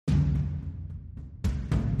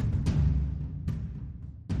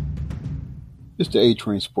It's the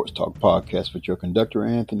A-Train Sports Talk podcast with your conductor,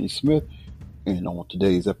 Anthony Smith. And on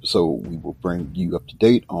today's episode, we will bring you up to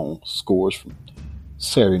date on scores from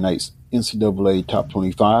Saturday night's NCAA Top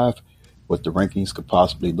 25, what the rankings could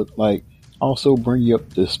possibly look like. Also bring you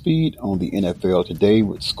up to speed on the NFL today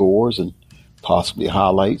with scores and possibly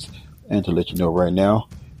highlights. And to let you know right now,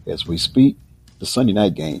 as we speak, the Sunday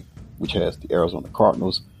night game, which has the Arizona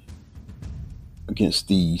Cardinals against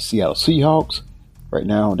the Seattle Seahawks. Right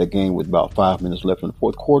now, that game with about 5 minutes left in the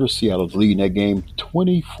fourth quarter, Seattle's leading that game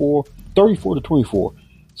 34-24.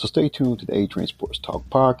 So stay tuned to the A-Train Sports Talk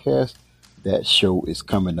podcast. That show is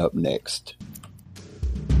coming up next.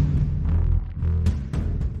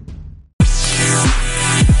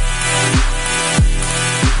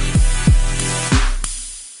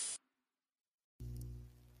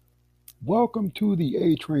 Welcome to the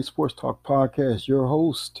A-Train Sports Talk podcast. Your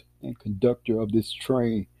host and conductor of this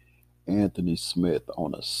train, Anthony Smith,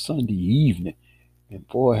 on a Sunday evening. And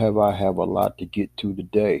boy, have I have a lot to get to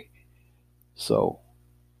today. So,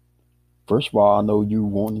 first of all, I know you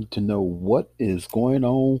wanting to know what is going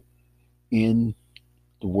on in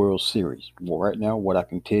the World Series. Well, right now, what I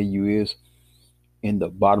can tell you is in the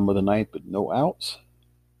bottom of the ninth, but no outs.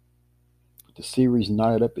 The series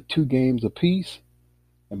knotted up at 2 games apiece.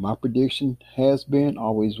 And my prediction has been,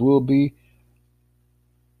 always will be,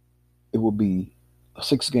 it will be a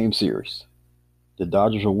 6-game series. The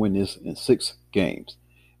Dodgers will win this in 6 games.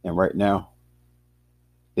 And right now,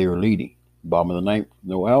 they are leading. Bottom of the ninth,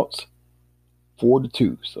 no outs,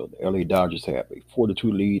 4-2. So the LA Dodgers have a 4-2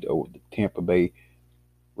 lead over the Tampa Bay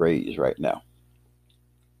Rays right now.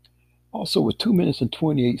 Also, with 2 minutes and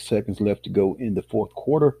 28 seconds left to go in the fourth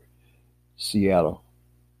quarter, Seattle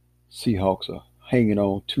Seahawks are hanging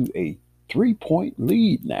on to a 3-point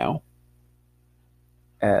lead now.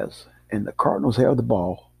 And the Cardinals have the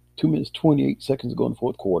ball. 2 minutes, 28 seconds to go in the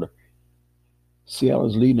fourth quarter. Seattle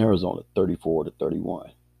is leading Arizona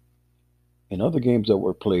 34-31. In other games that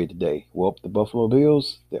were played today, well, the Buffalo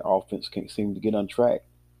Bills, their offense can't seem to get on track.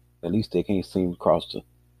 At least they can't seem to cross the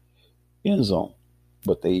end zone.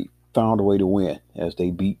 But they found a way to win as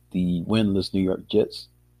they beat the winless New York Jets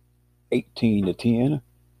 18-10.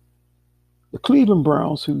 The Cleveland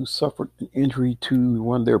Browns, who suffered an injury to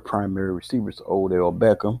one of their primary receivers, Odell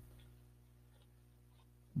Beckham.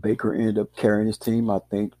 Baker ended up carrying his team, I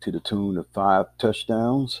think, to the tune of 5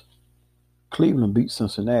 touchdowns. Cleveland beat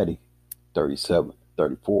Cincinnati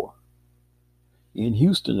 37-34. In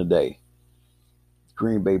Houston today,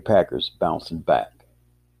 Green Bay Packers bouncing back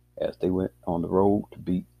as they went on the road to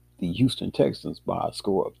beat the Houston Texans by a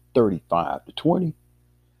score of 35-20.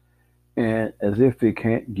 And as if it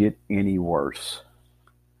can't get any worse,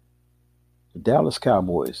 the Dallas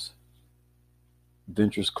Cowboys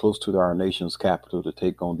ventures close to our nation's capital to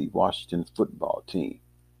take on the Washington football team.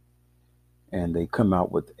 And they come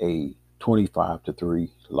out with a 25-3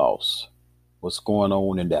 loss. What's going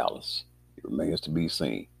on in Dallas? It remains to be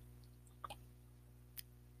seen.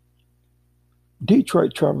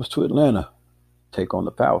 Detroit travels to Atlanta, take on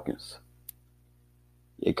the Falcons.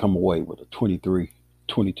 They come away with a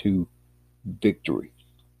 23-22 victory.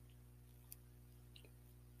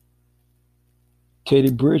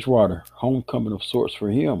 Teddy Bridgewater, homecoming of sorts for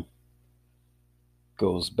him,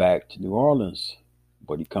 goes back to New Orleans,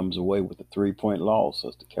 but he comes away with a 3-point loss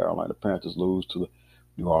as the Carolina Panthers lose to the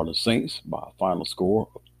New Orleans Saints by a final score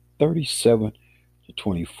of 37-24.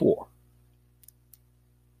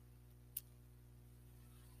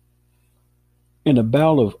 In a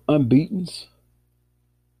battle of unbeatens,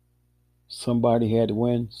 somebody had to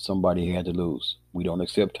win, somebody had to lose. We don't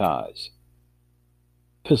accept ties.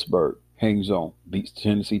 Pittsburgh hangs on, beats the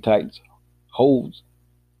Tennessee Titans, holds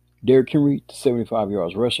Derrick Henry to 75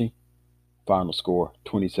 yards rushing. Final score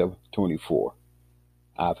 27-24.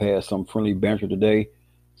 I've had some friendly banter today.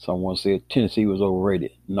 Someone said Tennessee was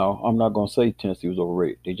overrated. No, I'm not going to say Tennessee was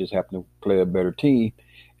overrated. They just happened to play a better team,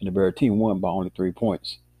 and the better team won by only 3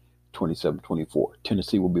 points, 27-24.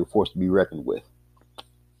 Tennessee will be a force to be reckoned with.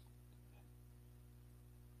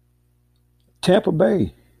 Tampa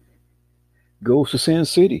Bay goes to Sin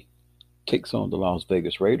City, takes on the Las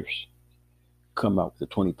Vegas Raiders. Come out with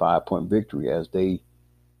a 25-point victory as they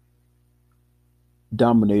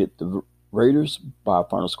dominated the Raiders by a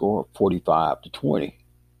final score of 45-20.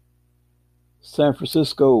 San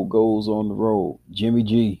Francisco goes on the road. Jimmy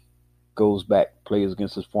G goes back, plays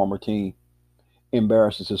against his former team,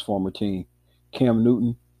 embarrasses his former team. Cam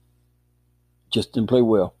Newton just didn't play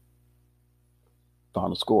well.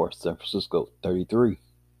 Final score, San Francisco 33,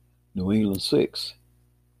 New England 6.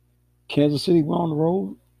 Kansas City went on the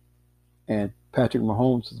road, and Patrick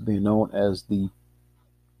Mahomes is being known as the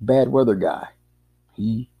bad weather guy.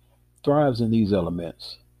 He thrives in these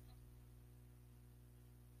elements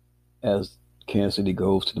as Kansas City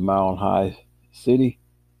goes to the Mile High City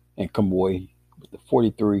and come away with the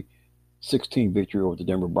 43-16 victory over the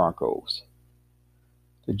Denver Broncos.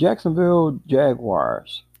 The Jacksonville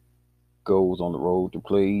Jaguars goes on the road to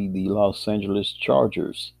play the Los Angeles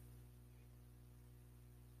Chargers.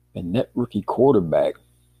 And that rookie quarterback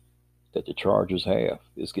that the Chargers have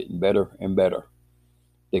is getting better and better.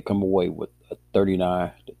 They come away with a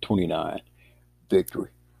 39-29 victory.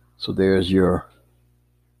 So there's your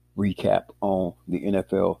recap on the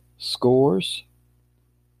NFL scores.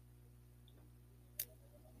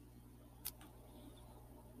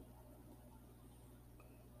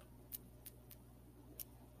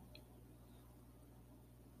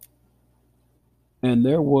 And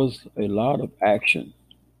there was a lot of action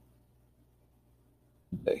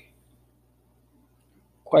today.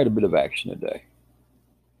 Quite a bit of action today.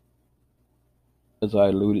 As I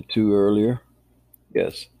alluded to earlier,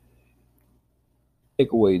 yes.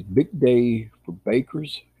 Takeaways, big day for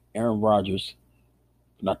Bakers, Aaron Rodgers,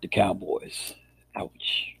 but not the Cowboys.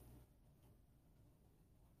 Ouch.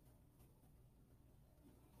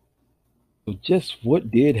 So just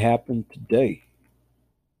what did happen today?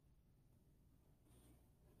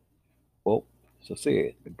 Well, as I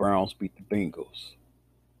said, the Browns beat the Bengals.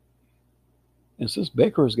 And since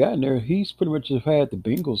Baker has gotten there, he's pretty much had the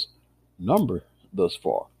Bengals number thus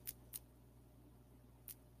far.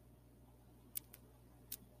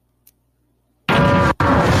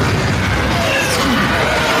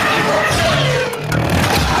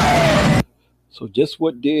 So just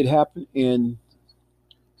what did happen in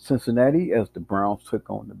Cincinnati as the Browns took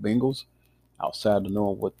on the Bengals. Outside of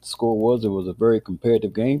knowing what the score was, it was a very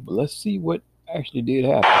competitive game. But let's see what actually did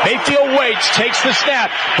happen. Mayfield waits, takes the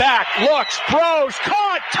snap, back, looks, throws,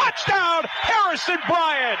 caught, touchdown, Harrison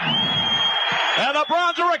Bryant. And the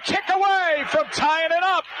Browns are a kick away from tying it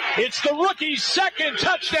up. It's the rookie's second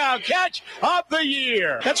touchdown catch of the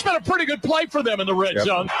year. That's been a pretty good play for them in the red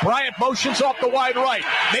zone. Bryant motions off the wide right.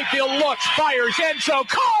 Mayfield looks, fires, end zone,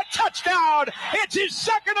 caught, touchdown. It's his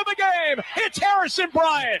second of the game. It's Harrison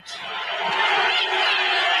Bryant.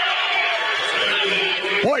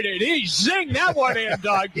 Boy, did he zing that one in,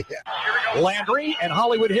 Doug. Landry and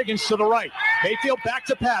Hollywood Higgins to the right. Mayfield back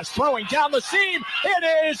to pass, throwing down the seam.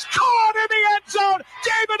 It is caught in the end zone.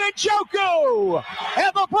 David Njoku.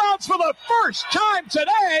 And the Browns, for the first time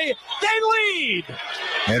today, they lead.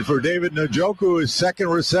 And for David Njoku, his second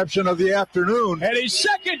reception of the afternoon. And his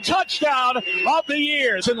second touchdown of the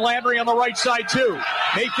year. And Landry on the right side, too.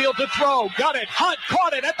 Mayfield to throw. Got it. Hunt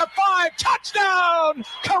caught it at the 5. Touchdown!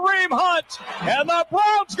 Kareem Hunt. And the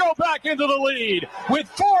Browns go back into the lead with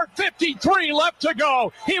 4:53 left to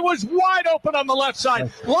go. He was wide open on the left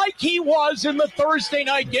side, like he was in the Thursday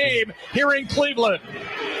night game here in Cleveland.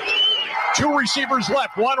 2 receivers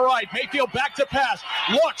left, 1 right. Mayfield back to pass.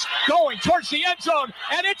 Looks, going towards the end zone,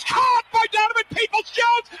 and it's caught by Donovan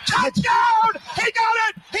Peoples-Jones. Touchdown! He got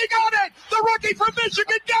it! He got it! The rookie from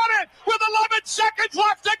Michigan got it with 11 seconds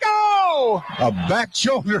left to go! A back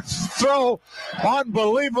shoulder throw.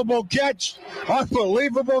 Unbelievable catch.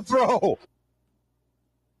 Unbelievable throw.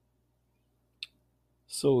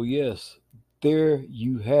 So, yes, there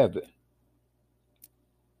you have it.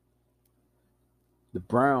 The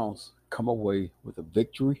Browns come away with a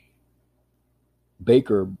victory.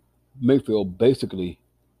 Baker Mayfield basically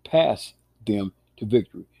passed them to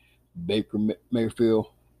victory. Baker Mayfield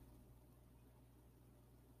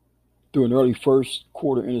threw an early first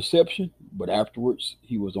quarter interception, but afterwards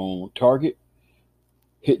he was on target,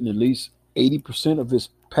 hitting at least 80% of his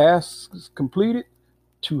passes completed,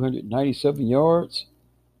 297 yards.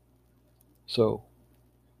 So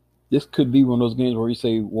this could be one of those games where you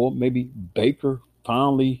say, well, maybe Baker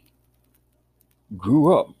finally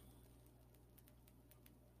grew up.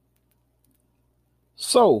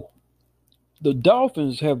 So the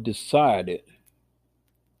Dolphins have decided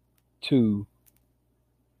to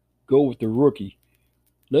go with the rookie.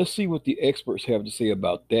 Let's see what the experts have to say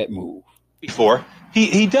about that move. Before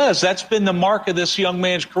he does. That's been the mark of this young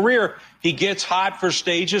man's career. He gets hot for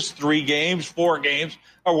stages, 3 games, 4 games,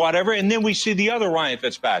 or whatever, and then we see the other Ryan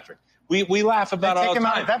Fitzpatrick. We laugh about it all the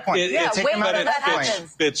time. At that point.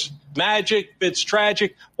 It's magic. It's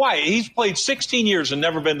tragic. Why? He's played 16 years and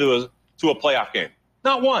never been to a playoff game.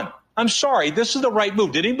 Not one. I'm sorry. This is the right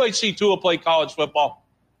move. Did anybody see Tua play college football?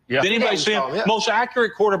 Yeah. Did anybody see him? Yeah. Most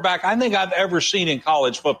accurate quarterback I think I've ever seen in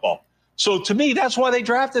college football. So to me, that's why they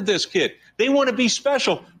drafted this kid. They want to be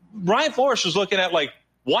special. Ryan Flores is looking at like,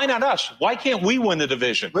 why not us? Why can't we win the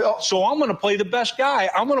division? So I'm going to play the best guy.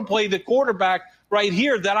 I'm going to play the quarterback right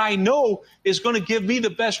here that I know is going to give me the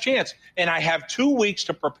best chance. And I have 2 weeks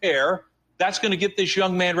to prepare. That's going to get this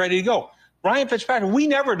young man ready to go. Ryan Fitzpatrick, we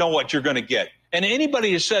never know what you're going to get. And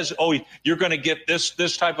anybody who says, oh, you're going to get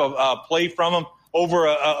this type of play from him over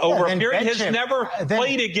a period has never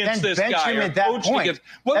played against this guy or coached against.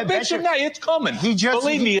 Well, bench him now. It's coming.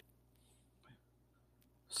 Believe me.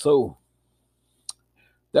 So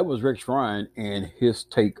that was Rex Ryan and his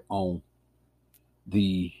take on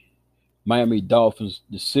the Miami Dolphins'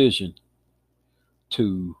 decision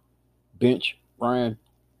to bench Ryan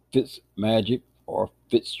Fitzmagic or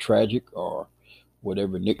Fitztragic or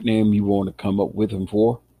whatever nickname you want to come up with him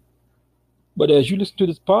for. But as you listen to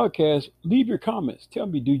this podcast, leave your comments. Tell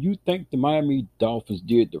me, do you think the Miami Dolphins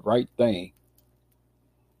did the right thing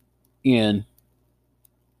in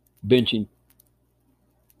benching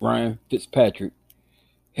Ryan Fitzpatrick,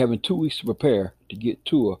 having 2 weeks to prepare to get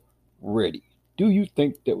Tua ready? Do you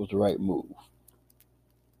think that was the right move?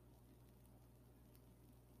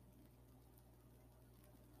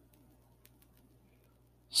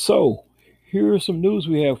 So, here's some news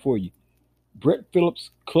we have for you. Brett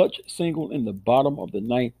Phillips' clutch single in the bottom of the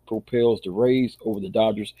ninth propels the Rays over the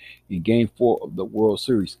Dodgers in Game 4 of the World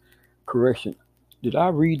Series. Correction, did I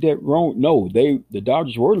read that wrong? No, the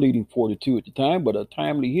Dodgers were leading 4-2 at the time, but a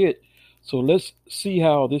timely hit. So let's see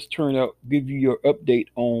how this turned out. Give you your update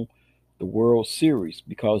on the World Series,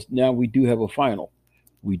 because now we do have a final.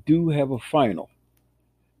 We do have a final.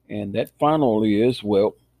 And that final is,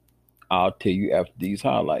 well, I'll tell you after these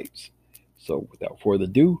highlights. So without further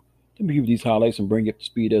ado, let me give you these highlights and bring you up to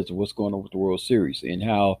speed as to what's going on with the World Series and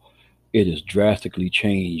how it has drastically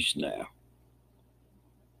changed now.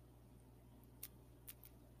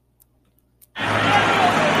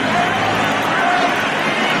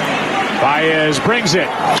 Baez brings it.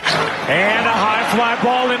 And a high fly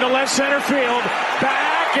ball into left center field.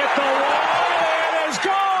 Back at the wall. It is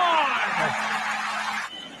gone.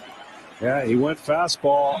 Yeah, he went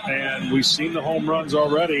fastball, and we've seen the home runs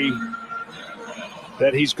already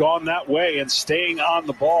that he's gone that way and staying on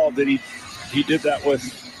the ball, that he did that with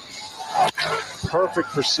perfect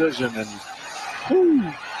precision. And whoo.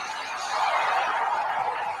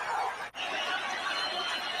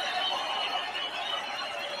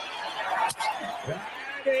 That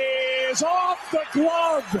is off the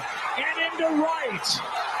glove and into right.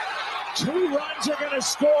 2 runs are going to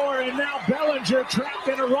score, and now Bellinger trapped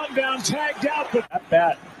in a rundown, tagged out. But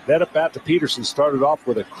that at bat to Peterson started off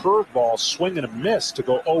with a curveball, swing and a miss to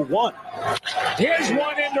go 0-1. Here's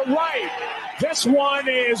one into right. This one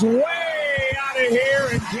is way out of here,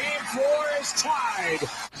 and Game 4 is tied.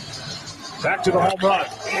 Back to the home run.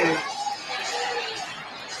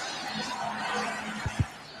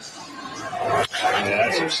 Yeah,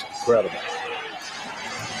 that's just incredible.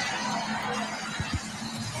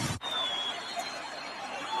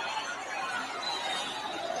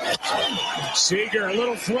 Seager, a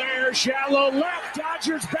little flare, shallow left.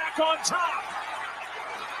 Dodgers back on top.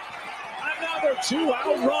 Another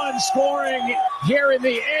 2-out run scoring here in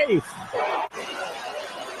the 8th.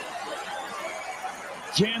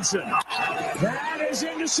 Jansen. That is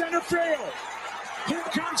into center field. Here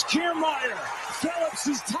comes Kiermaier. Phillips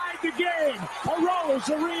has tied the game. Arroyo's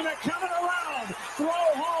Arena coming around. Throw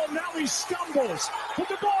home. Now he stumbles. But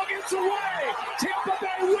the ball gets away. Tampa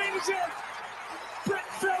Bay wins it. Brett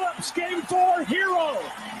Phillips, Game 4 hero.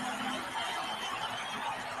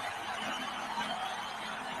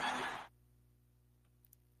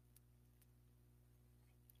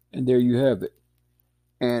 And there you have it.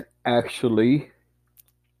 And actually,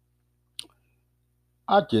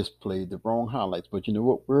 I just played the wrong highlights, but you know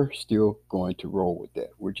what? We're still going to roll with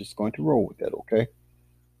that. We're just going to roll with that, okay?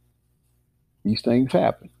 These things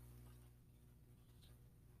happen.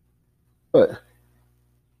 But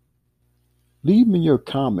leave me your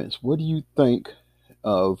comments. What do you think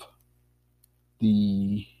of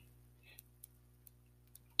the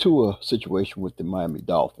Tua situation with the Miami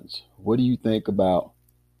Dolphins? What do you think about,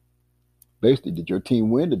 basically, did your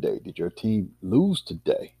team win today? Did your team lose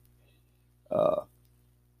today?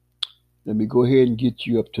 Let me go ahead and get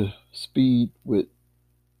you up to speed with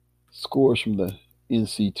scores from the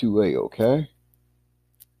NC2A, okay?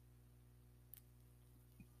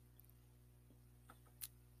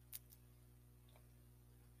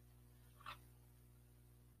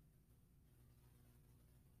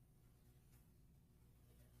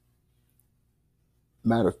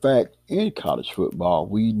 Matter of fact, in college football,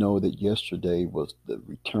 we know that yesterday was the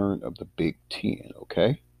return of the Big Ten,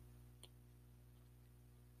 okay?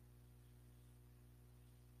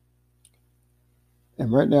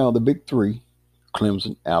 And right now, the Big Three,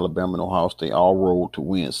 Clemson, Alabama, and Ohio State, all rolled to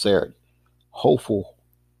win Saturday. Hopeful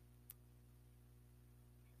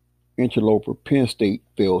interloper Penn State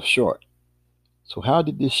fell short. So how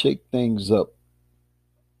did this shake things up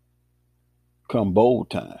come bowl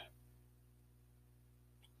time?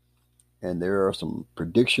 And there are some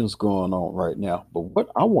predictions going on right now. But what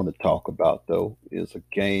I want to talk about, though, is a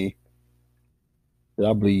game that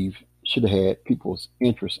I believe should have had people's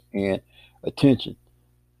interest and attention.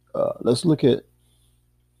 Let's look at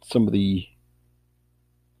some of the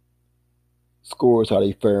scores, how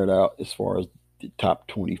they fared out as far as the top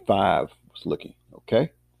 25 was looking,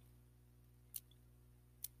 okay?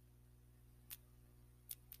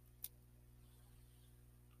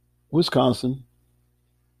 Wisconsin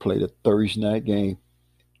played a Thursday night game,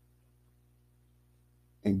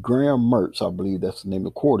 and Graham Mertz, I believe that's the name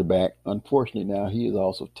of the quarterback, unfortunately now he is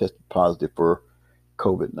also tested positive for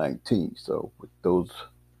COVID-19. So with those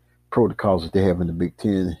protocols that they have in the Big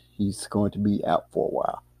Ten, he's going to be out for a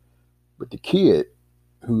while. But the kid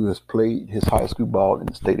who has played his high school ball in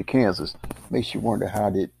the state of Kansas makes you wonder,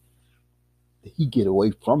 how did he get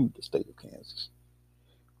away from the state of Kansas?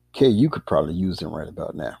 KU could probably use him right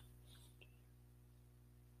about now.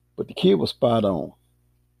 But the kid was spot on.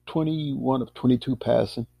 21 of 22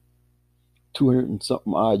 passing, 200 and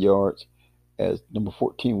something odd yards, as number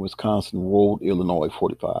 14 Wisconsin rolled Illinois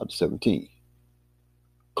 45-17.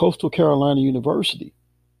 Coastal Carolina University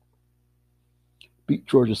beat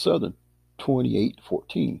Georgia Southern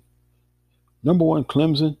 28-14. Number 1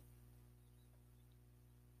 Clemson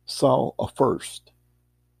saw a first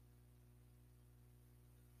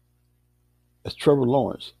as Trevor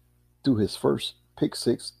Lawrence threw his first pick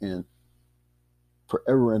six in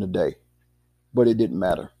forever and a day. But it didn't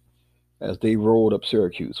matter, as they rolled up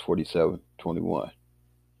Syracuse 47-21.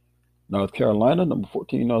 North Carolina, number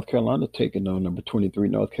 14 North Carolina, taking on number 23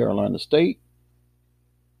 North Carolina State,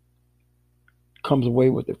 comes away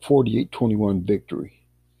with a 48-21 victory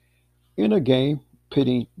in a game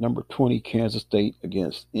pitting number 20 Kansas State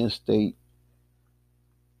against in-state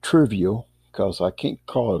trivial, because I can't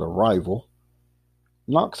call it a rival,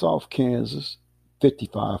 knocks off Kansas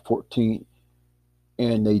 55-14,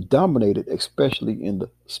 and they dominated, especially in the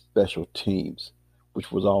special teams,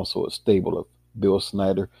 which was also a stable of Bill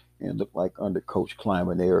Snyder, and looked like under Coach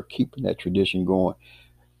Kleiman they are keeping that tradition going,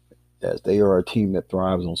 as they are a team that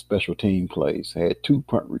thrives on special team plays. They had 2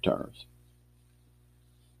 punt returns.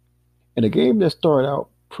 And a game that started out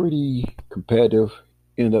pretty competitive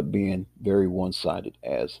ended up being very one-sided,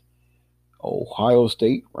 as Ohio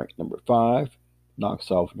State, ranked number 5, knocks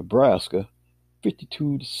off Nebraska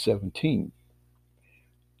 52-17.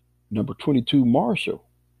 Number 22 Marshall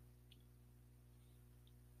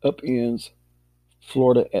upends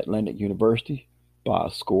Florida Atlantic University by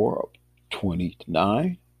a score of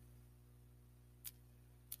 20-9.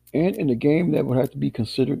 And in a game that would have to be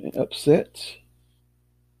considered an upset,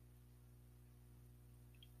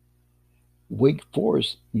 Wake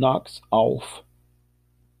Forest knocks off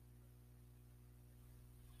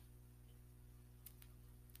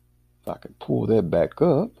if I can pull that back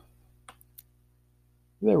up.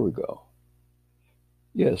 There we go.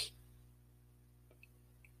 Yes.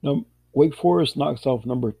 Now, Wake Forest knocks off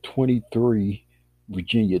number 23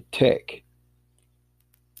 Virginia Tech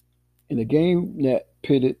in a game that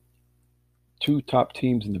pitted 2 top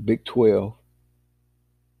teams in the Big 12.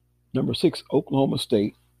 Number 6 Oklahoma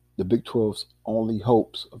State, the Big 12's only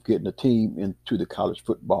hopes of getting a team into the college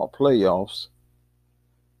football playoffs,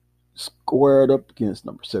 squared up against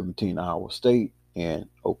number 17 Iowa State, and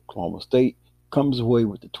Oklahoma State comes away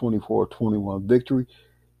with the 24-21 victory,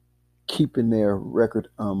 keeping their record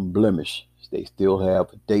unblemished. They still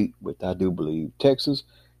have a date with, I do believe, Texas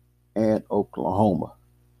and Oklahoma.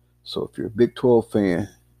 So if you're a Big 12 fan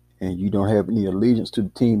and you don't have any allegiance to the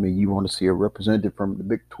team and you want to see a representative from the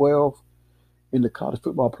Big 12 in the college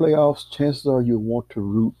football playoffs, chances are you'll want to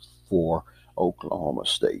root for Oklahoma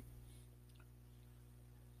State.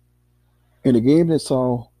 In a game that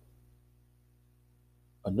saw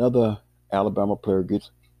another Alabama player get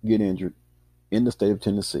injured in the state of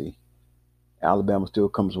Tennessee, Alabama still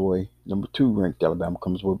comes away. Number 2 ranked Alabama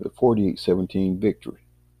comes away with a 48-17 victory.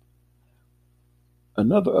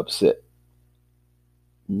 Another upset.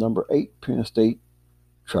 Number 8 Penn State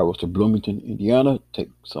travels to Bloomington, Indiana,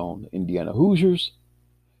 takes on the Indiana Hoosiers,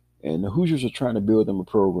 and the Hoosiers are trying to build them a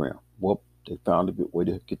program. Well, they found a good way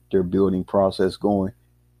to get their building process going,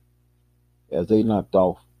 as they knocked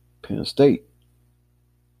off Penn State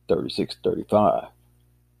 36-35.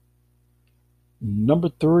 Number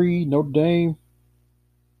 3, Notre Dame,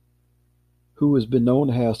 who has been known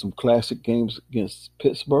to have some classic games against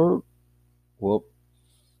Pittsburgh. Well,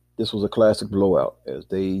 this was a classic blowout, as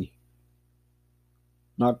they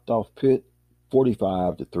knocked off Pitt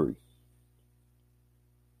 45-3.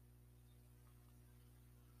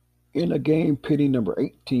 In a game pitting number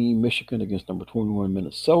 18, Michigan against number 21,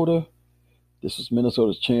 Minnesota. This was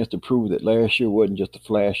Minnesota's chance to prove that last year wasn't just a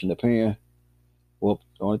flash in the pan. Well,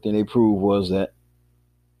 the only thing they proved was that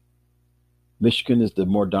Michigan is the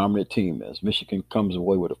more dominant team, as Michigan comes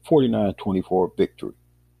away with a 49-24 victory.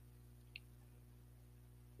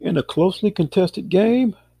 In a closely contested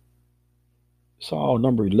game, saw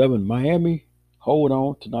number 11 Miami hold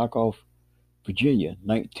on to knock off Virginia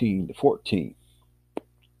 19-14.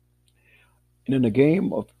 And in a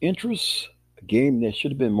game of interest, a game that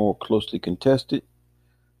should have been more closely contested,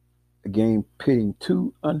 a game pitting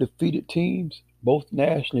two undefeated teams, both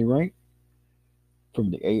nationally ranked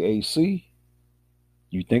from the AAC.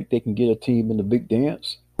 You think they can get a team in the big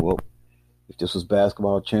dance? Well, if this was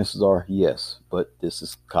basketball, chances are yes. But this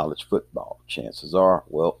is college football. Chances are,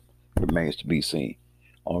 well, remains to be seen.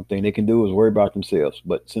 Only thing they can do is worry about themselves.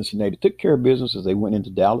 But Cincinnati took care of business as they went into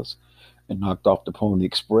Dallas and knocked off the Pony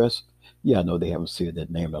Express. Yeah, I know they haven't said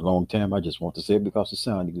that name in a long time. I just want to say it because it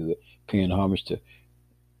sounded good. Paying homage to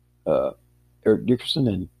Eric Dickerson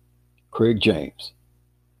and Craig James.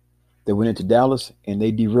 They went into Dallas and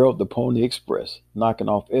they derailed the Pony Express, knocking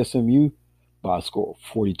off SMU by a score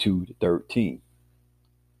of 42-13.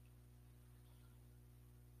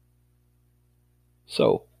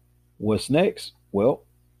 So, what's next? Well,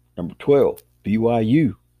 number 12,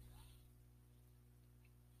 BYU.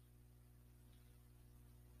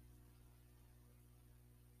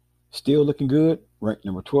 Still looking good, ranked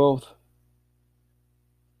number 12th.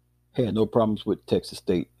 Had no problems with Texas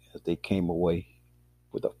State as they came away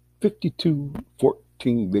with a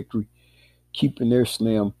 52-14 victory, keeping their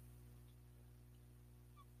slim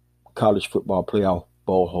college football playoff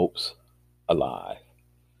bowl hopes alive.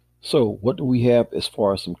 So what do we have as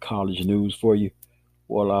far as some college news for you?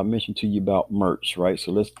 Well, I mentioned to you about Mertz, right?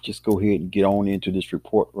 So let's just go ahead and get on into this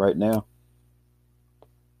report right now.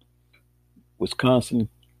 Wisconsin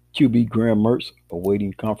QB Graham Mertz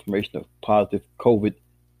awaiting confirmation of positive COVID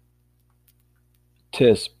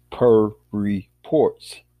test per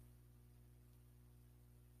reports.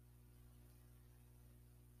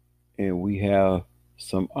 And we have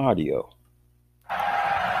some audio.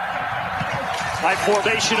 High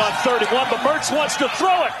formation on 31, but Mertz wants to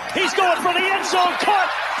throw it. He's going for the end zone. Caught.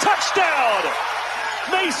 Touchdown.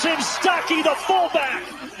 Mason Stokke, the fullback.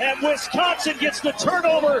 And Wisconsin gets the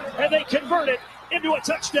turnover, and they convert it into a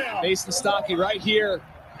touchdown. Mason Stokke right here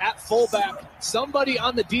at fullback. Somebody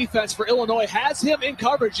on the defense for Illinois has him in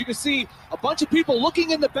coverage. You can see a bunch of people looking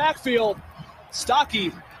in the backfield.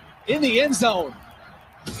 Stokke in the end zone.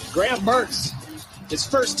 Graham Mertz, his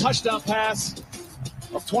first touchdown pass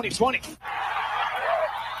of 2020.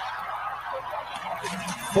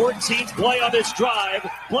 14th play on this drive.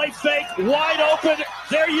 Play fake, wide open.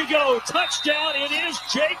 There you go. Touchdown. It is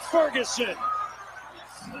Jake Ferguson.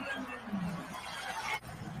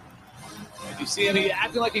 You see him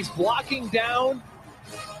acting like he's blocking down,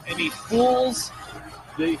 and he fools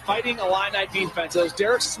the Fighting Illini defense. Those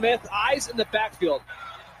Derek Smith eyes in the backfield.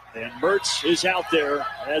 And Mertz is out there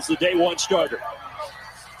as the day one starter.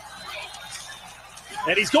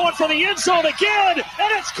 And he's going for the end zone again,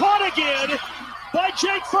 and it's caught again by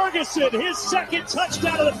Jake Ferguson, his second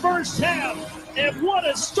touchdown of the first half. And what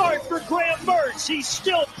a start for Graham Mertz. He's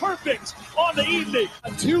still perfect on the evening.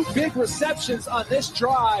 Two big receptions on this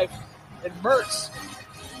drive, and Mertz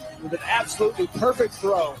with an absolutely perfect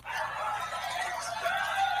throw.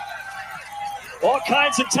 All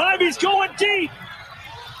kinds of time. He's going deep.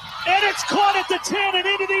 And it's caught at the 10 and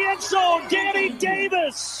into the end zone. Danny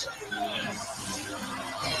Davis.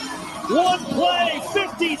 One play,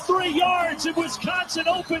 53 yards, and Wisconsin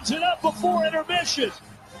opens it up before intermission.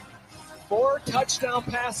 4 touchdown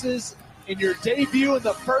passes in your debut in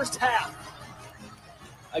the first half.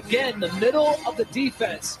 Again, the middle of the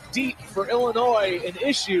defense, deep for Illinois, an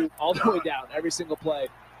issue all the way down, every single play.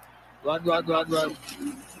 Run, run, run, run.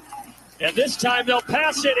 And this time they'll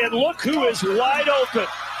pass it, and look who is wide open.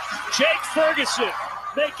 Jake Ferguson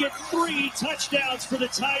making 3 touchdowns for the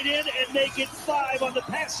tight end and making 5 on the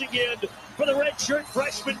passing end for the redshirt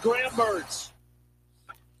freshman Graham Mertz.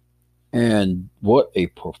 And what a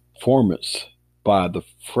performance by the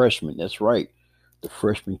freshman. That's right, the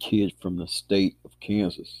freshman kid from the state of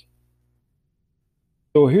Kansas.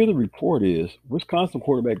 So here the report is, Wisconsin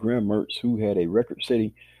quarterback Graham Mertz, who had a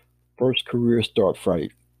record-setting first career start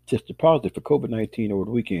Friday, tested positive for COVID-19 over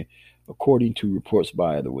the weekend, according to reports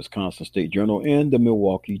by the Wisconsin State Journal and the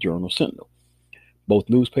Milwaukee Journal-Sentinel. Both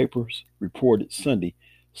newspapers reported Sunday,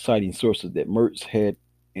 citing sources that Mertz had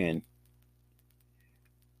an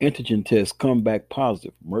antigen test come back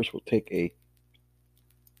positive. Mertz will take a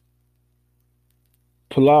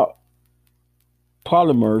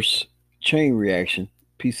polymers chain reaction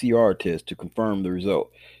PCR test to confirm the result.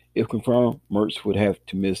 If confirmed, Mertz would have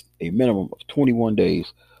to miss a minimum of 21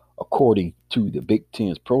 days, according to the Big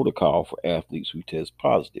Ten's protocol for athletes who test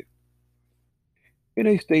positive. In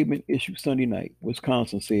a statement issued Sunday night,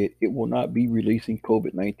 Wisconsin said it will not be releasing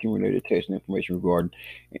COVID-19 related testing information regarding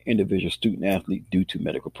an individual student athlete due to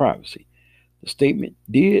medical privacy. The statement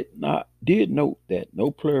did note that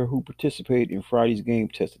no player who participated in Friday's game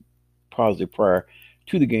tested positive prior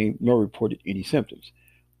to the game nor reported any symptoms.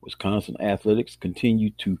 Wisconsin Athletics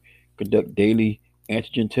continued to conduct daily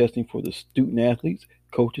antigen testing for the student athletes,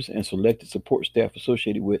 coaches, and selected support staff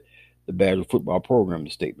associated with the Badger football program, the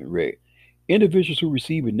statement read. Individuals who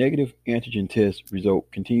receive a negative antigen test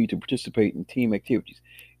result continue to participate in team activities.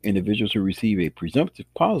 Individuals who receive a presumptive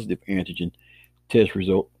positive antigen test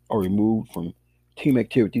result are removed from team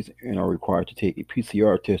activities and are required to take a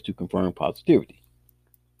PCR test to confirm positivity.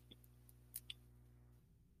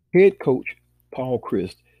 Head coach Paul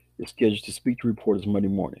Chryst is scheduled to speak to reporters Monday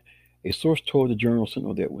morning. A source told the Journal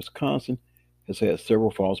Sentinel that Wisconsin has had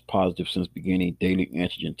several false positives since beginning daily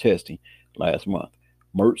antigen testing last month.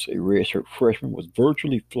 Mertz, a redshirt freshman, was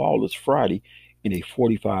virtually flawless Friday in a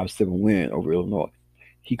 45-7 win over Illinois.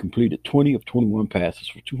 He completed 20 of 21 passes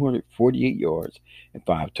for 248 yards and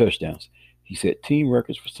 5 touchdowns. He set team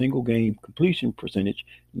records for single-game completion percentage,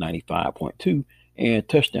 95.2, and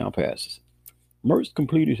touchdown passes. Mertz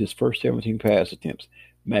completed his first 17 pass attempts,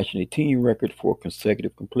 matching a team record for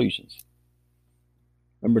consecutive completions.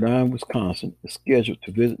 Number 9, Wisconsin, is scheduled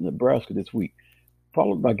to visit Nebraska this week,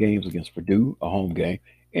 followed by games against Purdue, a home game,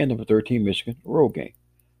 and number 13, Michigan, a road game.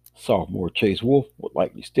 Sophomore Chase Wolf would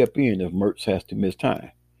likely step in if Mertz has to miss time.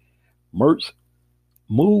 Mertz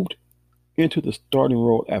moved into the starting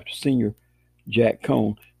role after senior Jack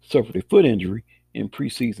Cohn suffered a foot injury in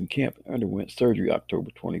preseason camp and underwent surgery October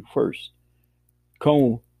 21st.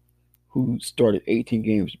 Cohn, who started 18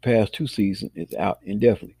 games the past 2 seasons, is out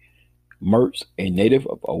indefinitely. Mertz, a native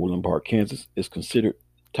of Overland Park, Kansas, is considered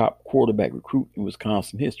top quarterback recruit in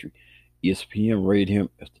Wisconsin history. ESPN rated him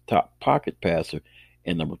as the top pocket passer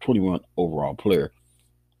and number 21 overall player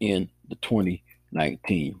in the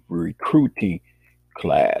 2019 recruiting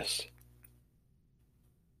class.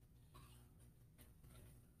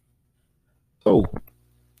 So,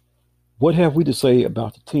 what have we to say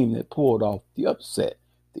about the team that pulled off the upset?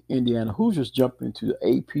 The Indiana Hoosiers jumped into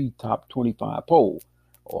the AP Top 25 poll.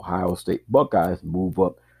 Ohio State Buckeyes move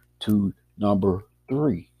up to number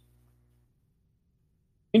 3.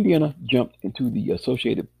 Indiana jumped into the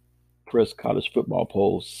Associated Press college football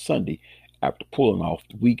poll Sunday after pulling off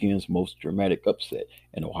the weekend's most dramatic upset,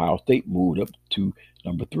 and Ohio State moved up to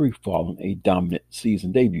number 3 following a dominant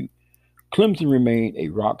season debut. Clemson remained a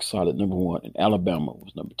rock-solid number 1, and Alabama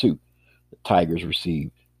was number 2. The Tigers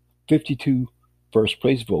received 52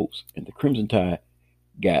 first-place votes, and the Crimson Tide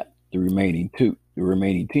got the remaining 10.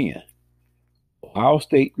 Ohio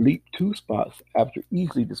State leaped 2 spots after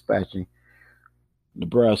easily dispatching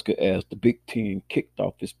Nebraska as the Big Ten kicked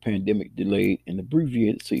off its pandemic-delayed and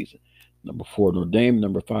abbreviated season. Number 4, Notre Dame, and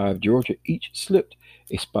number 5, Georgia, each slipped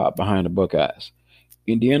a spot behind the Buckeyes.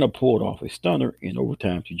 Indiana pulled off a stunner in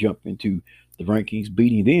overtime to jump into the rankings,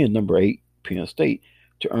 beating then number 8, Penn State,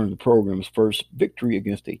 to earn the program's first victory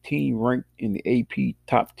against a team ranked in the AP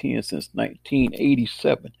Top 10 since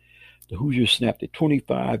 1987. The Hoosiers snapped a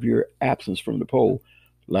 25-year absence from the poll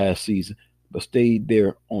last season, but stayed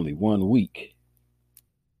there only 1 week.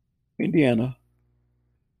 Indiana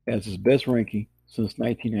has its best ranking since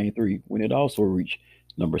 1993, when it also reached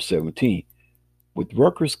number 17. With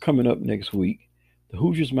Rutgers coming up next week, the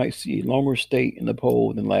Hoosiers might see a longer stay in the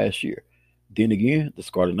poll than last year. Then again, the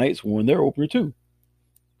Scarlet Knights won their opener too.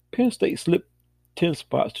 Penn State slipped 10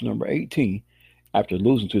 spots to number 18 after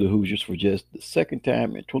losing to the Hoosiers for just the second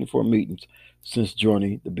time in 24 meetings since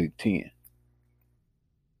joining the Big Ten.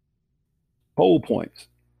 Poll points.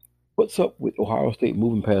 What's up with Ohio State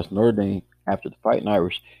moving past Notre Dame after the Fighting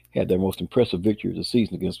Irish had their most impressive victory of the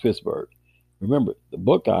season against Pittsburgh? Remember, the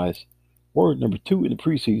Buckeyes were number 2 in the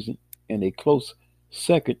preseason and a close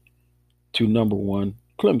second to number 1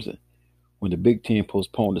 Clemson. When the Big Ten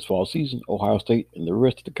postponed its fall season, Ohio State and the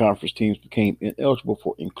rest of the conference teams became ineligible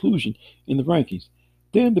for inclusion in the rankings.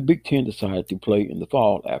 Then the Big Ten decided to play in the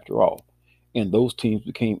fall after all, and those teams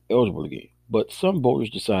became eligible again. But some voters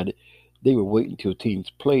decided they would wait until teams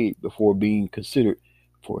played before being considered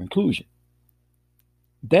for inclusion.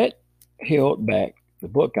 That held back the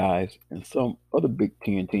Buckeyes and some other Big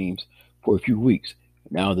Ten teams for a few weeks.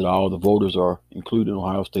 Now that all the voters are included in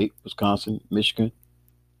Ohio State, Wisconsin, Michigan,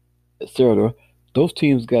 etc., those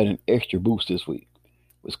teams got an extra boost this week.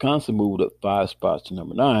 Wisconsin moved up 5 spots to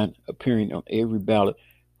number 9, appearing on every ballot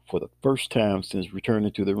for the first time since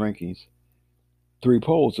returning to the rankings 3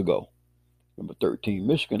 polls ago. Number 13,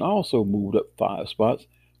 Michigan also moved up 5 spots,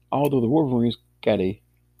 although the Wolverines got a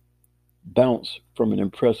bounce from an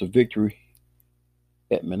impressive victory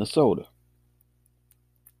at Minnesota.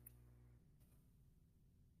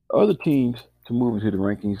 Other teams to move into the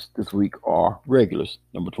rankings this week are regulars.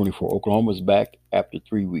 Number 24, Oklahoma is back after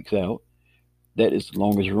 3 weeks out. That is the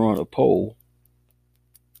longest run of poll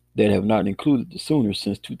that have not included the Sooners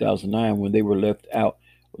since 2009 when they were left out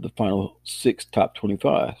of the final 6 top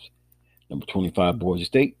 25s. Number 25, Boise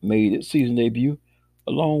State made its season debut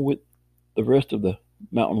along with the rest of the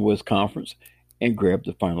Mountain West Conference and grabbed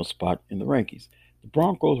the final spot in the rankings. The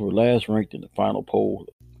Broncos were last ranked in the final poll.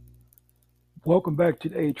 Welcome back to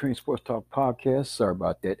the A-Train Sports Talk podcast. Sorry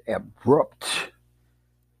about that abrupt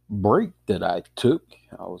break that I took.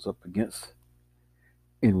 I was up against,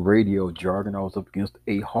 in radio jargon, I was up against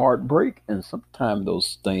a hard break, and sometimes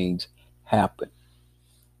those things happen.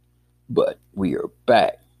 But we are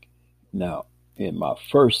back. Now, in my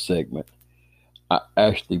first segment, I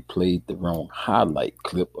actually played the wrong highlight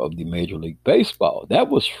clip of the Major League Baseball. That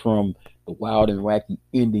was from the wild and wacky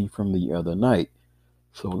ending from the other night.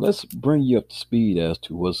 So let's bring you up to speed as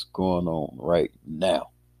to what's going on right now.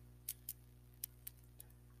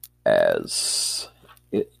 As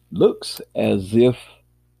it looks as if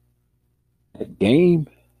the game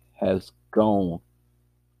has gone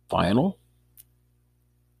final.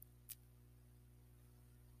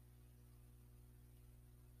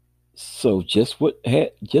 So just what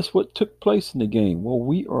took place in the game? Well,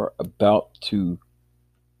 we are about to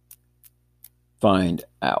find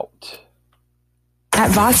out.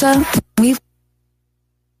 At Vasa, we've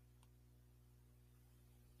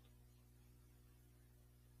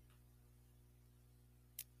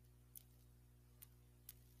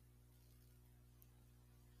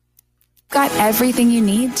got everything you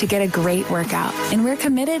need to get a great workout, and we're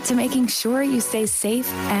committed to making sure you stay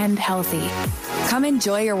safe and healthy. Come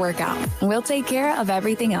enjoy your workout. We'll take care of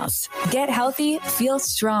everything else. Get healthy, feel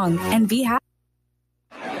strong, and be happy.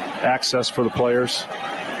 Access for the players.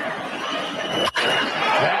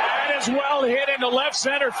 That is well hit into left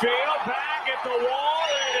center field. Back at the wall.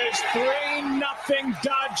 It is 3-0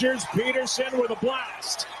 Dodgers. Peterson with a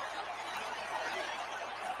blast.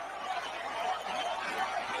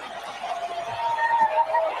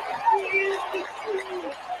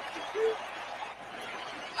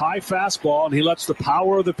 High fastball, and he lets the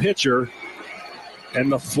power of the pitcher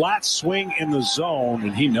and the flat swing in the zone,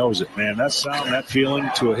 and he knows it, man. That sound, that feeling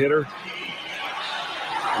to a hitter,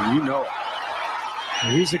 and you know it.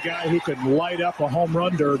 He's a guy who can light up a home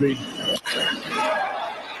run derby.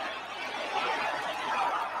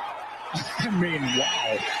 I mean,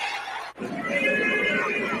 wow.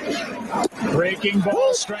 Breaking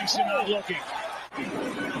ball, strikes him out looking.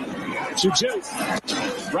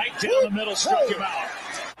 2-2. Right down the middle, struck him out.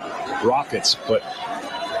 Rockets, but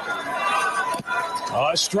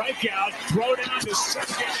a strikeout, throw down to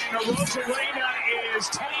second, and Arozarena is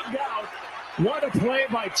tagged out. What a play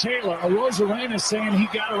by Taylor. Arozarena saying he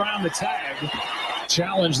got around the tag.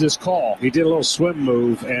 challenged this call. He did a little swim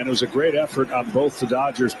move, and it was a great effort on both the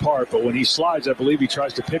Dodgers' part. But when he slides, I believe he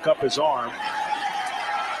tries to pick up his arm.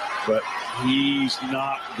 But he's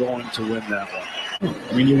not going to win that one.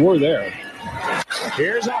 I mean, you were there.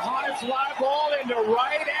 Here's a high fly ball into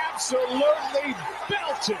right. Absolutely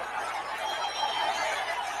belted.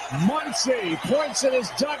 Muncy points at his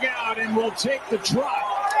dugout and will take the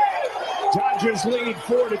drop. Dodgers lead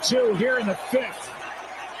 4-2 here in the fifth.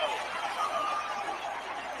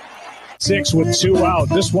 6 with 2 out.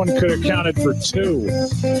 This one could have counted for 2.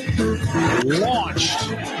 Launched.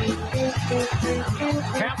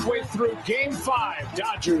 Halfway through game 5,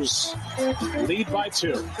 Dodgers lead by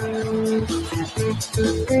 2.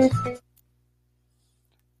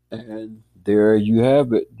 And there you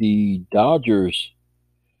have it. The Dodgers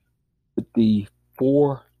with the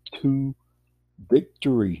 4-2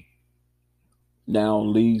 victory now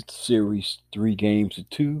leads the series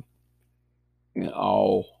 3-2. In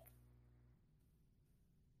all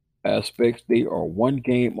aspects, they are 1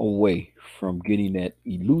 game away from getting that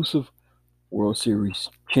elusive World Series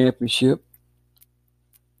championship.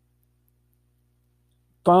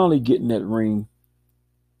 Finally getting that ring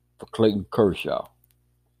for Clayton Kershaw,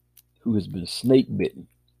 who has been snake bitten.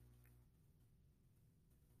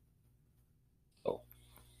 So,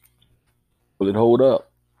 will it hold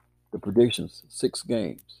up? The predictions, 6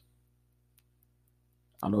 games.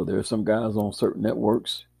 I know there are some guys on certain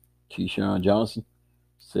networks. Keyshawn Johnson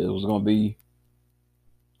said it was going to be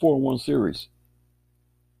 4-1 series.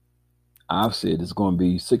 I've said it's going to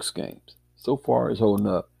be 6 games. So far, it's holding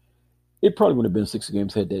up. It probably would have been 6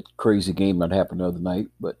 games had that crazy game that happened the other night.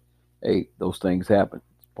 But, hey, those things happen.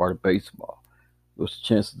 It's part of baseball. What's the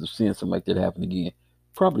chances of seeing something like that happen again?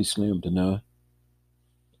 Probably slim to none.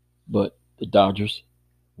 But the Dodgers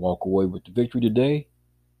walk away with the victory today.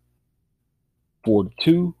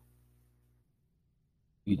 4-2.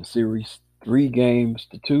 Beat the series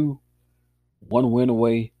 3-2. 1 win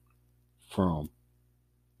away from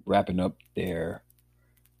wrapping up their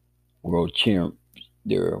World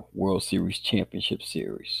Series championship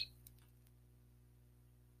series.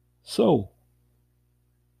 So,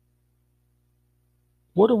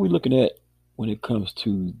 what are we looking at when it comes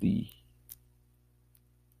to the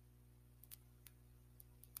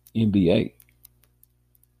NBA?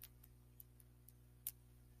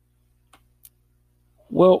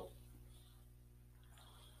 Well,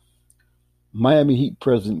 Miami Heat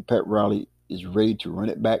president Pat Riley is ready to run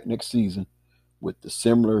it back next season with the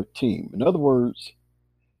similar team. In other words,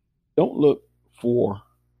 don't look for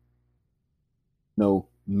no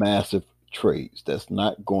massive trades. That's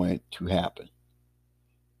not going to happen.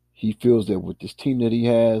 He feels that with this team that he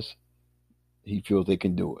has, he feels they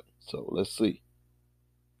can do it. So let's see.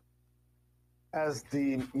 As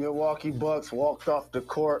the Milwaukee Bucks walked off the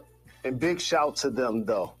court, and big shout to them,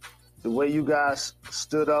 though. The way you guys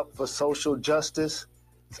stood up for social justice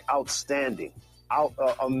is outstanding.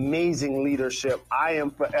 Amazing leadership. I am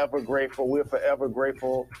forever grateful. We're forever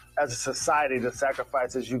grateful as a society, the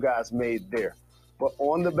sacrifices you guys made there. But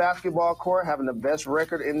on the basketball court, having the best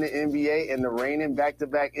record in the NBA and the reigning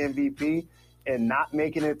back-to-back MVP and not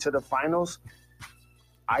making it to the finals,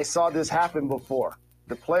 I saw this happen before.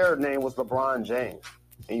 The player name was LeBron James.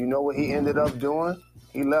 And you know what he ended up doing?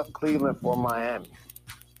 He left Cleveland for Miami.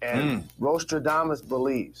 And Rostradamus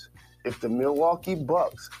believes if the Milwaukee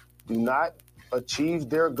Bucks do not achieve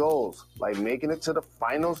their goals, like making it to the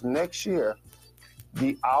finals next year,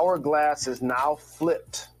 the hourglass is now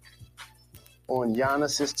flipped on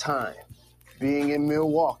Giannis's time being in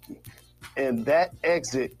Milwaukee. And that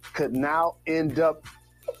exit could now end up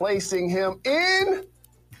placing him in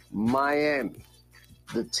Miami,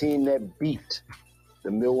 the team that beat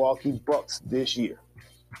the Milwaukee Bucks this year.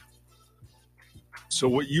 So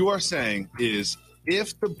what you are saying is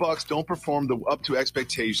if the Bucks don't perform up to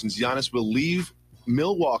expectations, Giannis will leave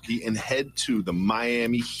Milwaukee and head to the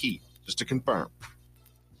Miami Heat, just to confirm.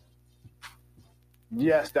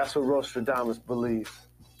 Yes, that's what Rostradamus believes.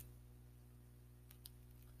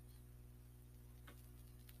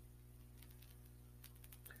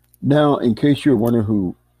 Now, in case you're wondering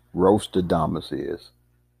who Rostradamus is,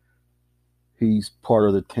 he's part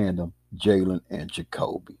of the tandem Jalen and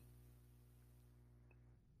Jacoby.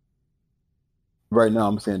 Right now,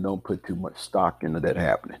 I'm saying don't put too much stock into that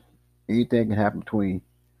happening. Anything can happen between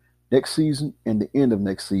next season and the end of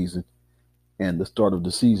next season and the start of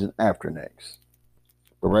the season after next.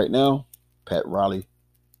 But right now, Pat Riley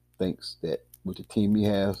thinks that with the team he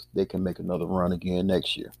has, they can make another run again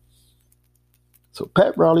next year. So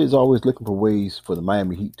Pat Riley is always looking for ways for the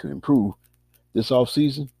Miami Heat to improve. This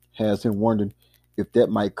offseason has him wondering if that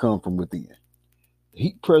might come from within. The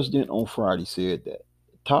Heat president on Friday said that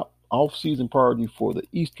the top off-season priority for the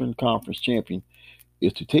Eastern Conference champion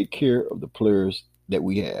is to take care of the players that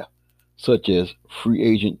we have, such as free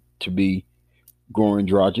agent to be Goran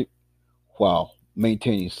Dragic, while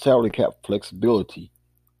maintaining salary cap flexibility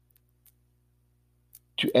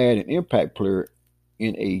to add an impact player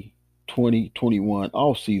in a 2021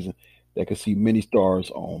 offseason that could see many stars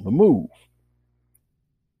on the move.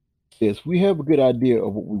 Says we have a good idea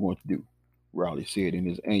of what we want to do, Riley said in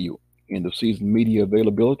his annual end-of-season media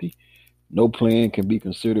availability. No plan can be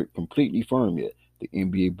considered completely firm yet. The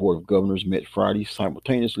NBA Board of Governors met Friday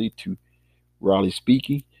simultaneously to Riley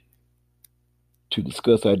speaking to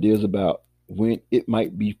discuss ideas about when it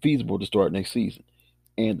might be feasible to start next season,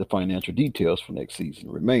 and the financial details for next season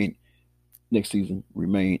remain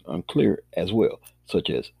unclear as well, such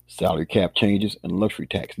as salary cap changes and luxury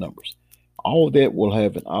tax numbers. All of that will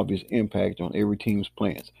have an obvious impact on every team's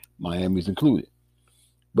plans, Miami's included.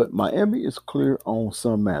 But Miami is clear on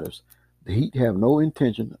some matters. The Heat have no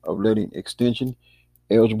intention of letting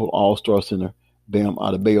extension-eligible All-Star center Bam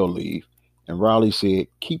Adebayo leave, and Riley said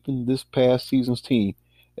keeping this past season's team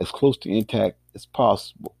as close to intact as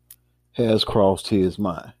possible has crossed his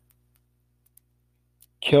mind.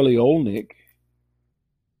 Kelly Olynyk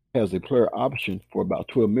has a player option for about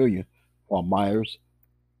 $12 million, while Myers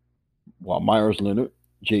Leonard,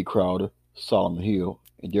 Jay Crowder, Solomon Hill,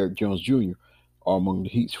 and Derek Jones Jr. are among the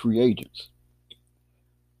Heat's free agents.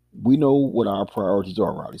 We know what our priorities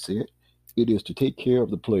are, Riley said. It is to take care of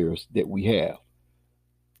the players that we have.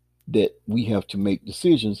 that we have to make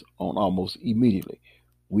decisions on almost immediately.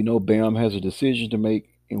 We know Bam has a decision to make,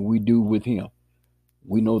 and we do with him.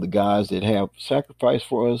 We know the guys that have sacrificed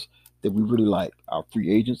for us that we really like, our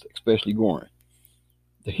free agents, especially Goran.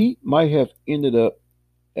 The Heat might have ended up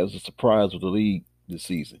as a surprise of the league this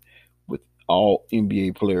season, with all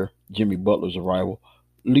NBA player Jimmy Butler's arrival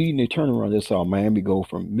leading a turnaround that saw Miami go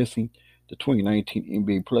from missing the 2019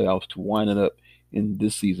 NBA playoffs to winding up in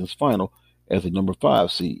this season's final as a number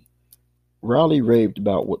 5 seed. Riley raved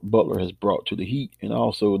about what Butler has brought to the Heat and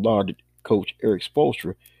also lauded coach Erik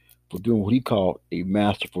Spoelstra for doing what he called a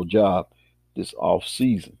masterful job this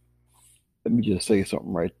offseason. Let me just say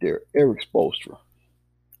something right there. Erik Spoelstra.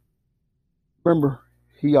 Remember,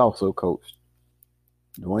 he also coached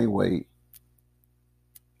Dwayne Wade,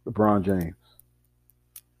 LeBron James,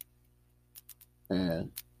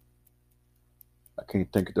 and I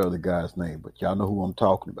can't think of the other guy's name, but y'all know who I'm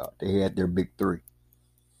talking about. They had their big three.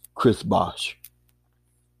 Chris Bosh.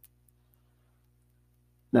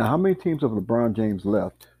 Now, how many teams have LeBron James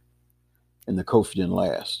left and the coach didn't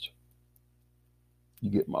last?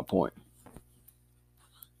 You get my point.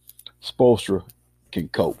 Spoelstra can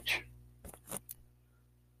coach.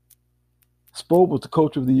 Spo was the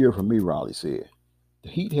coach of the year for me, Riley said. The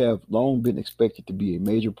Heat have long been expected to be a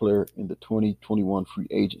major player in the 2021 free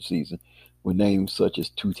agent season, with names such as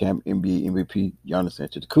two-time NBA MVP Giannis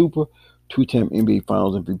Antetokounmpo, two-time NBA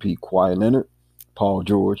Finals MVP Kawhi Leonard, Paul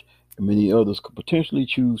George, and many others could potentially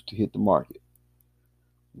choose to hit the market.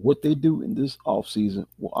 What they do in this offseason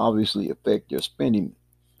will obviously affect their spending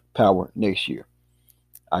power next year.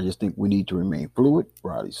 I just think we need to remain fluid,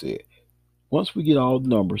 Riley said. Once we get all the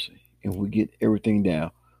numbers and we get everything down,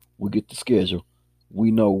 we get the schedule, we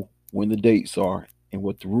know when the dates are and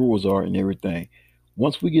what the rules are and everything.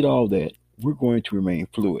 Once we get all that, we're going to remain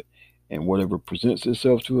fluid, and whatever presents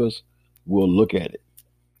itself to us, we'll look at it.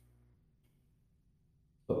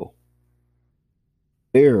 So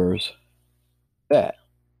there's that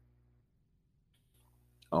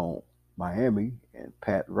on Miami and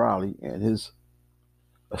Pat Riley and his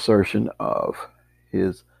assertion of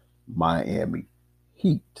his Miami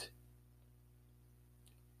Heat.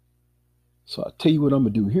 So I'll tell you what I'm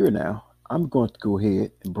going to do here now. I'm going to go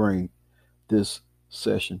ahead and bring this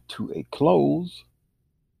session to a close.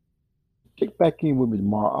 Check back in with me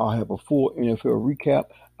tomorrow. I'll have a full NFL recap.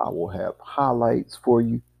 I will have highlights for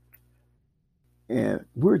you. And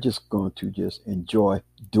we're just going to just enjoy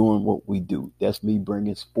doing what we do. That's me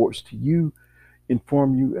bringing sports to you,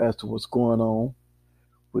 inform you as to what's going on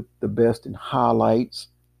with the best in highlights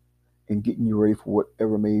and getting you ready for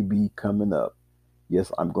whatever may be coming up. Yes,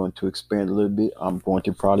 I'm going to expand a little bit. I'm going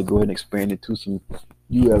to probably go ahead and expand it to some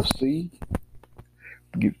UFC.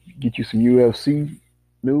 Get you some UFC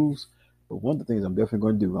news. But one of the things I'm definitely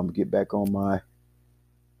going to do, I'm going to get back on my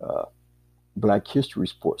Black history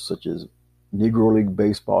sports, such as Negro League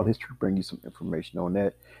Baseball history, bring you some information on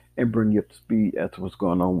that, and bring you up to speed as to what's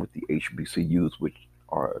going on with the HBCUs, which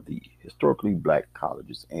are the historically Black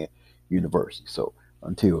colleges and universities. So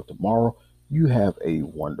until tomorrow, you have a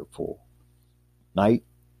wonderful night.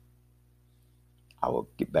 I will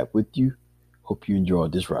get back with you. Hope you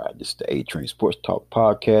enjoyed this ride. This is the A-Train Sports Talk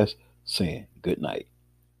Podcast saying good night.